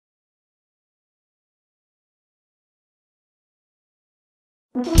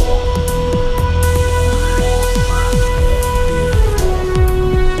Hi,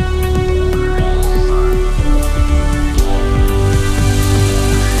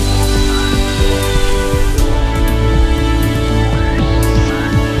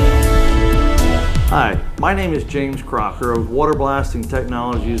 my name is James Crocker of Waterblasting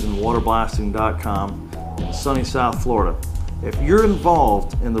Technologies and Waterblasting.com in sunny South Florida. If you're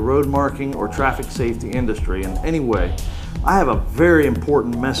involved in the road marking or traffic safety industry in any way, I have a very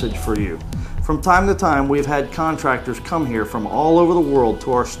important message for you. From time to time, we've had contractors come here from all over the world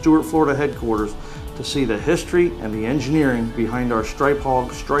to our Stuart, Florida headquarters to see the history and the engineering behind our Stripe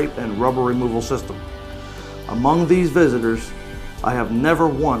Hog stripe and rubber removal system. Among these visitors, I have never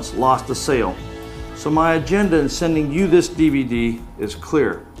once lost a sale. So my agenda in sending you this DVD is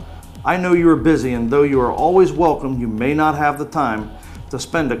clear. I know you are busy, and though you are always welcome, you may not have the time to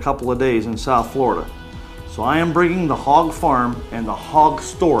spend a couple of days in South Florida. So I am bringing the hog farm and the hog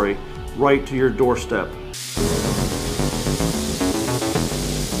story right to your doorstep.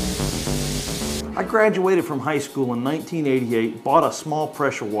 I graduated from high school in 1988, bought a small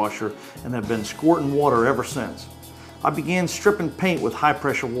pressure washer, and have been squirting water ever since. I began stripping paint with high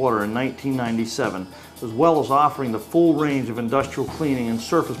pressure water in 1997, as well as offering the full range of industrial cleaning and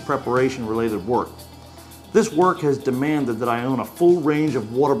surface preparation related work. This work has demanded that I own a full range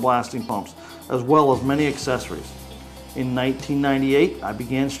of water blasting pumps, as well as many accessories. In 1998, I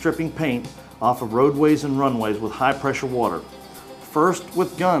began stripping paint off of roadways and runways with high pressure water. First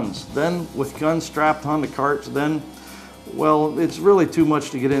with guns, then with guns strapped onto carts, then, well, it's really too much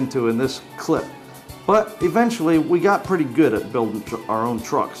to get into in this clip. But eventually we got pretty good at building our own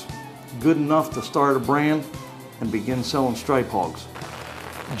trucks. Good enough to start a brand and begin selling stripe hogs.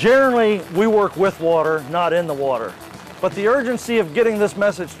 Generally, we work with water, not in the water. But the urgency of getting this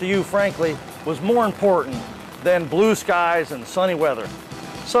message to you, frankly, was more important than blue skies and sunny weather.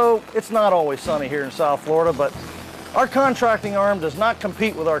 So it's not always sunny here in South Florida, but our contracting arm does not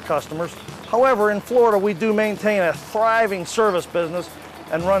compete with our customers. However, in Florida, we do maintain a thriving service business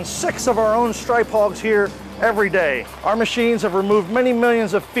and run 6 of our own stripe hogs here every day. Our machines have removed many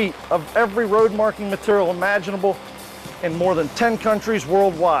millions of feet of every road marking material imaginable in more than 10 countries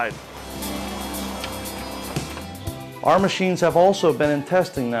worldwide. Our machines have also been in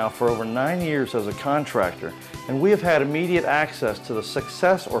testing now for over 9 years as a contractor, and we have had immediate access to the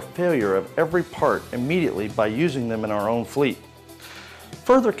success or failure of every part immediately by using them in our own fleet.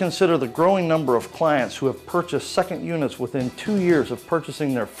 Further consider the growing number of clients who have purchased second units within 2 years of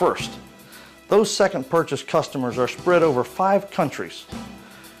purchasing their first. Those second purchase customers are spread over 5 countries.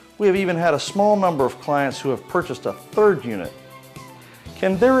 We have even had a small number of clients who have purchased a third unit.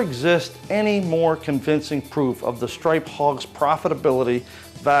 Can there exist any more convincing proof of the Stripe Hog's profitability,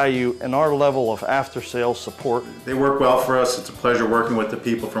 value, and our level of after-sales support? They work well for us. It's a pleasure working with the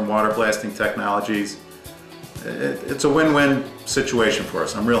people from Waterblasting Technologies. It's a win-win situation for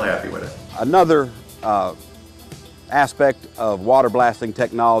us. I'm real happy with it. Another aspect of Waterblasting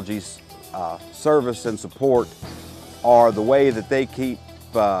Technologies service and support are the way that they keep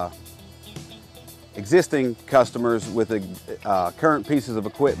existing customers with current pieces of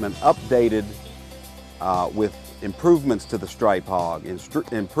equipment updated with improvements to the Stripe Hog,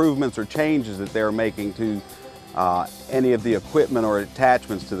 improvements or changes that they're making to any of the equipment or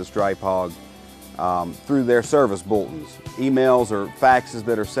attachments to the Stripe Hog. Through their service bulletins, emails or faxes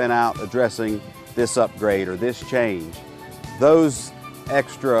that are sent out addressing this upgrade or this change. Those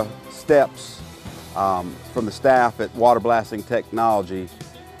extra steps from the staff at Waterblasting Technology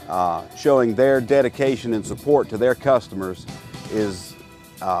showing their dedication and support to their customers is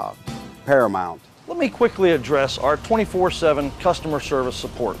paramount. Let me quickly address our 24/7 customer service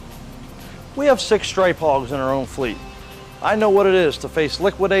support. We have 6 stripe hogs in our own fleet. I know what it is to face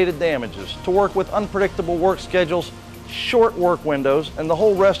liquidated damages, to work with unpredictable work schedules, short work windows, and the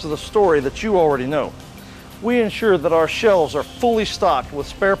whole rest of the story that you already know. We ensure that our shelves are fully stocked with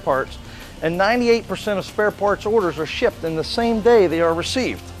spare parts, and 98% of spare parts orders are shipped in the same day they are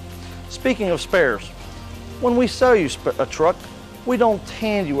received. Speaking of spares, when we sell you a truck, we don't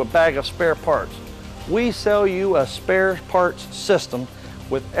hand you a bag of spare parts. We sell you a spare parts system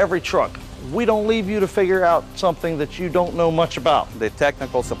with every truck. We don't leave you to figure out something that you don't know much about. The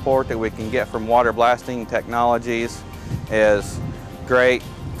technical support that we can get from Waterblasting Technologies is great.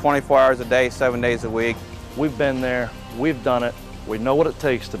 24 hours a day, 7 days a week. We've been there, we've done it, we know what it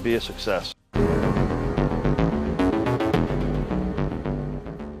takes to be a success.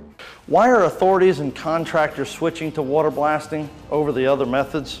 Why are authorities and contractors switching to water blasting over the other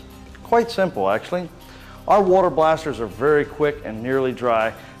methods? Quite simple, actually. Our water blasters are very quick and nearly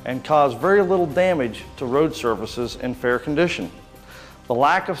dry and cause very little damage to road surfaces in fair condition. The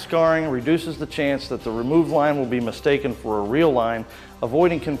lack of scarring reduces the chance that the removed line will be mistaken for a real line,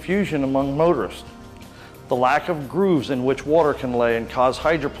 avoiding confusion among motorists. The lack of grooves in which water can lay and cause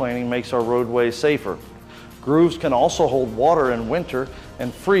hydroplaning makes our roadways safer. Grooves can also hold water in winter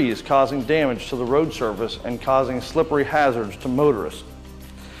and freeze, causing damage to the road surface and causing slippery hazards to motorists.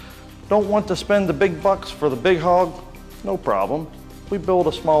 Don't want to spend the big bucks for the big hog? No problem. We build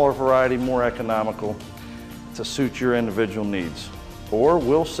a smaller variety more economical to suit your individual needs. Or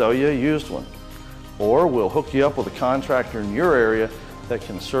we'll sell you a used one. Or we'll hook you up with a contractor in your area that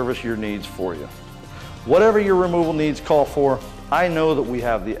can service your needs for you. Whatever your removal needs call for, I know that we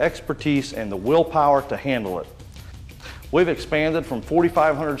have the expertise and the willpower to handle it. We've expanded from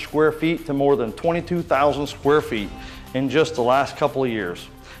 4,500 square feet to more than 22,000 square feet in just the last couple of years.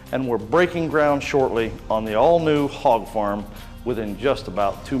 And we're breaking ground shortly on the all-new hog farm within just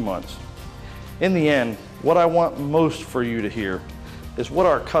about 2 months. In the end, what I want most for you to hear is what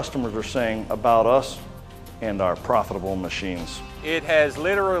our customers are saying about us and our profitable machines. It has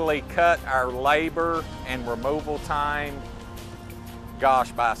literally cut our labor and removal time,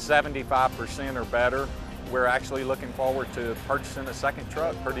 gosh, by 75% or better. We're actually looking forward to purchasing a second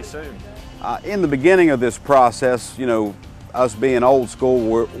truck pretty soon. In the beginning of this process, you know, us being old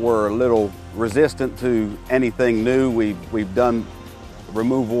school, we're a little resistant to anything new. We've done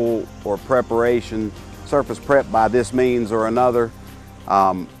removal or preparation, surface prep by this means or another.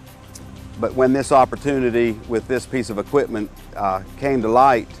 But when this opportunity with this piece of equipment came to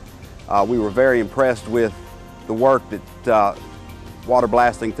light, we were very impressed with the work that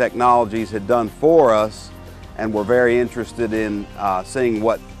Waterblasting Technologies had done for us, and we're very interested in seeing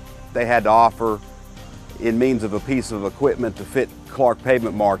what they had to offer in means of a piece of equipment to fit Clark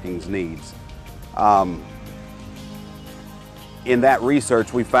Pavement Markings needs. In that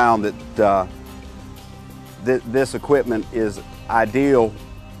research, we found that this equipment is ideal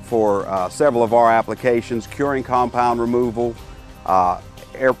for several of our applications: curing compound removal,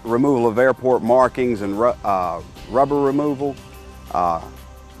 removal of airport markings and rubber removal,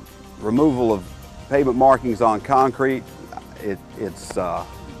 removal of pavement markings on concrete. It's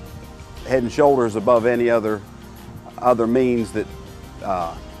head and shoulders above any other means that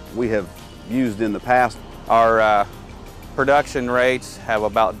we have used in the past. Our production rates have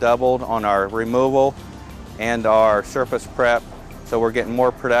about doubled on our removal and our surface prep, so we're getting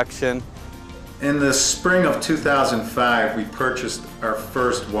more production. In the spring of 2005, we purchased our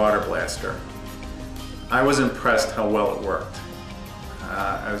first water blaster. I was impressed how well it worked.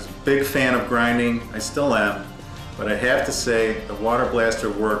 I was a big fan of grinding, I still am, but I have to say the water blaster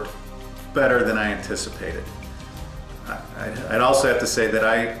worked better than I anticipated. I'd also have to say that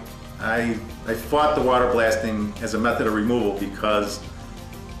I fought the water blasting as a method of removal because,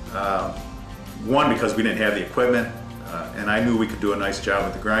 one, because we didn't have the equipment, and I knew we could do a nice job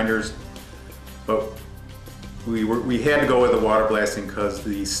with the grinders, but we had to go with the water blasting because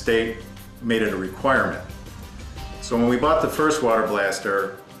the state made it a requirement. So when we bought the first water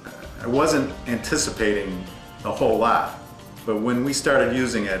blaster, I wasn't anticipating a whole lot, but when we started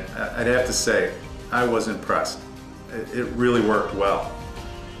using it, I'd have to say I was impressed. It really worked well.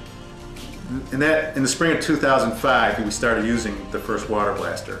 In the spring of 2005, we started using the first water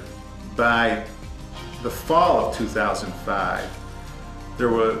blaster. By the fall of 2005,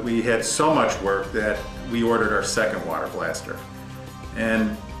 we had so much work that we ordered our second water blaster.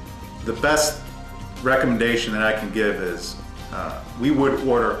 And the best recommendation that I can give is we would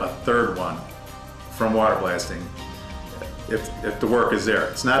order a third one from Waterblasting if the work is there.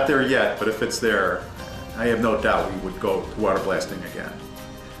 It's not there yet, but if it's there, I have no doubt we would go to Waterblasting again.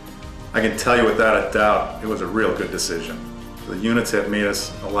 I can tell you without a doubt, it was a real good decision. The units have made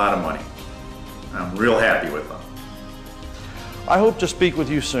us a lot of money. I'm real happy with them. I hope to speak with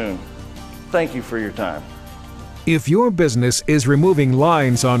you soon. Thank you for your time. If your business is removing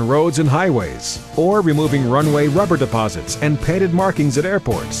lines on roads and highways, or removing runway rubber deposits and painted markings at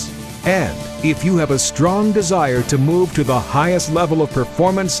airports, and if you have a strong desire to move to the highest level of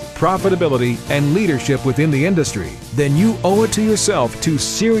performance, profitability, and leadership within the industry, then you owe it to yourself to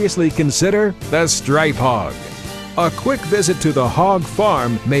seriously consider the Stripe Hog. A quick visit to the hog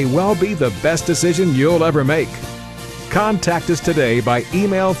farm may well be the best decision you'll ever make. Contact us today by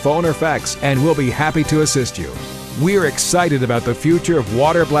email, phone, or fax, and we'll be happy to assist you. We're excited about the future of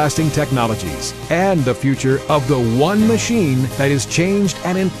Waterblasting Technologies and the future of the one machine that has changed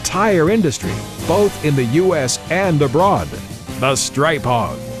an entire industry, both in the U.S. and abroad. The Stripe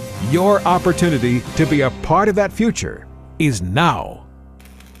Hog. Your opportunity to be a part of that future is now.